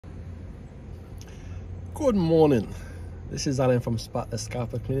Good morning, this is Alan from Spotless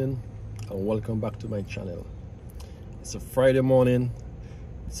Carpet Cleaning and welcome back to my channel. It's a Friday morning,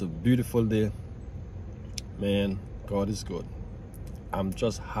 it's a beautiful day. Man, God is good. I'm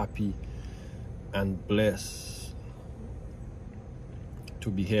just happy and blessed to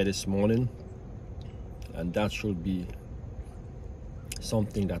be here this morning, and that should be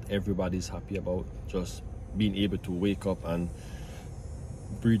something that everybody's happy about. Just being able to wake up and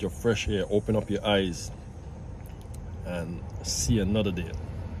breathe your fresh air, open up your eyes and see another day.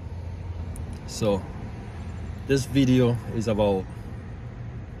 So this video is about,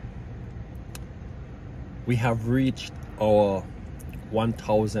 we have reached our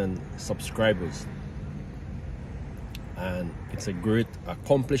 1,000 subscribers, and it's a great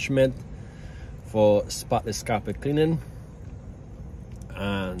accomplishment for Spotless Carpet Cleaning,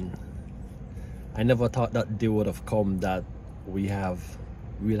 and I never thought that day would have come that we'll have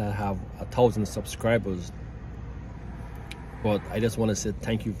 1,000 subscribers. But I just want to say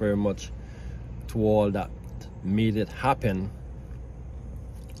thank you very much to all that made it happen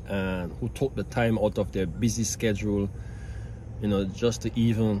and who took the time out of their busy schedule, you know, just to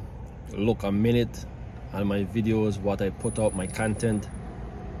even look a minute at my videos, what I put out, my content.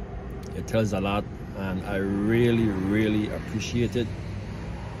 It tells a lot, and I really appreciate it.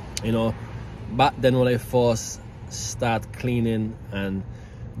 You know, back then when I first start cleaning and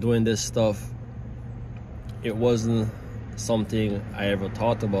doing this stuff, it wasn't something I ever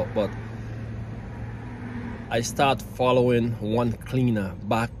thought about, but I start following one cleaner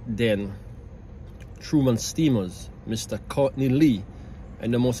back then, Truman Steamers, Mr. Courtney Lee. I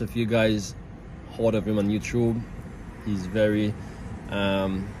know most of you guys heard of him on YouTube. He's very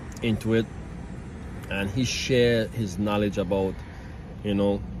into it, and he shared his knowledge about, you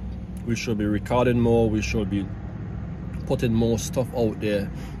know, we should be recording more, we should be putting more stuff out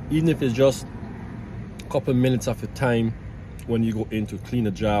there, even if it's just a couple minutes of your time. When you go in to clean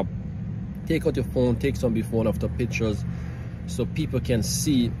a job, take out your phone, take some before and after pictures so people can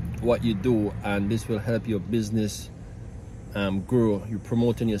see what you do, and this will help your business grow. You're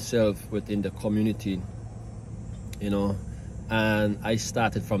promoting yourself within the community, you know. And I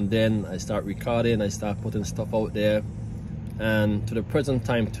started from then. I start recording, I start putting stuff out there, and to the present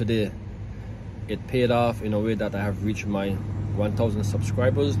time today, it paid off in a way that I have reached my 1,000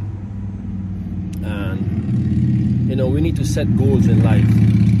 subscribers. And you know, we need to set goals in life,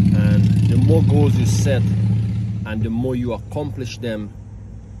 and the more goals you set and the more you accomplish them,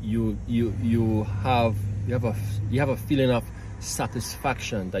 you have a feeling of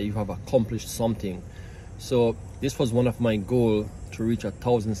satisfaction that you have accomplished something. So this was one of my goals, to reach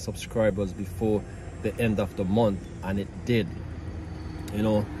 1,000 subscribers before the end of the month, and it did, you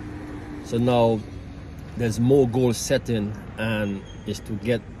know. So now there's more goal setting, and is to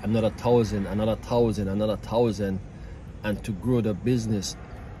get another 1,000, another 1,000, another 1,000, and to grow the business.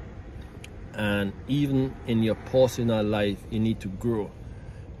 And even in your personal life, you need to grow,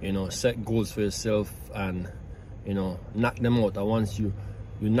 you know. Set goals for yourself and, you know, knock them out. And once you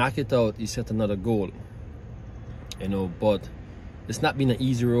knock it out, you set another goal, you know. But it's not been an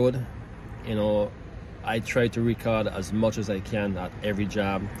easy road, you know. I try to record as much as I can at every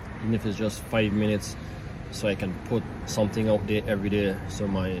job, even if it's just 5 minutes, so I can put something out there every day so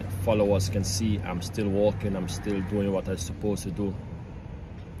my followers can see I'm still working, I'm still doing what I'm supposed to do.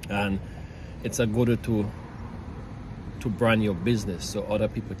 And it's a good way to brand your business so other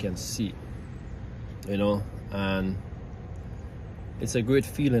people can see, you know. And it's a great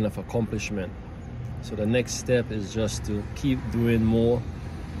feeling of accomplishment. So the next step is just to keep doing more,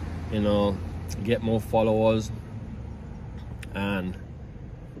 you know, get more followers. And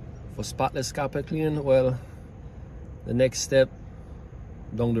for Spotless Carpet Cleaning, well, the next step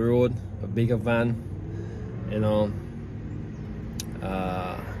down the road, a bigger van, you know,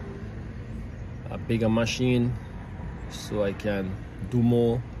 a bigger machine, so I can do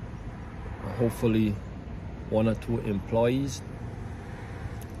more, hopefully 1 or 2 employees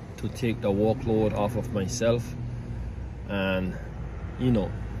to take the workload off of myself. And you know,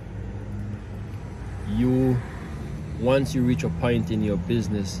 once you reach a point in your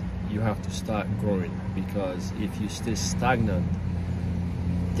business, you have to start growing, because if you stay stagnant,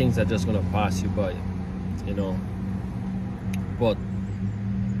 things are just gonna pass you by, you know. But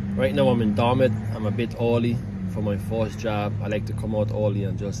right now I'm in Dartmouth. I'm a bit early for my first job. I like to come out early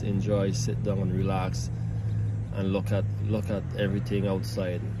and just enjoy, sit down and relax and look at everything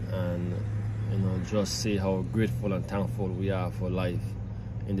outside, and, you know, just see how grateful and thankful we are for life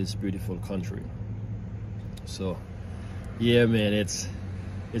in this beautiful country. So yeah, man, it's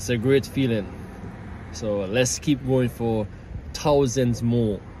a great feeling. So let's keep going for thousands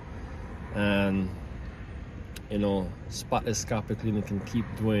more, and you know, Spotless Carpet Cleaning can keep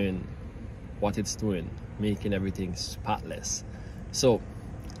doing what it's doing, making everything spotless. So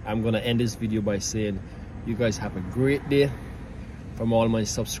I'm gonna end this video by saying you guys have a great day. From all my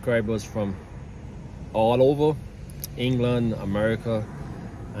subscribers from all over England, America,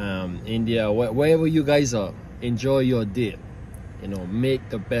 India, wherever you guys are, enjoy your day. You know, make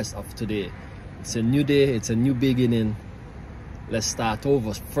the best of today. It's a new day, it's a new beginning. Let's start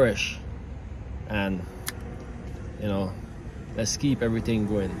over fresh, and you know, let's keep everything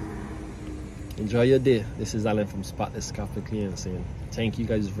going. Enjoy your day. This is Alan from Spotless Carpet Cleaning saying thank you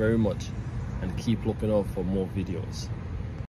guys very much, and keep looking out for more videos.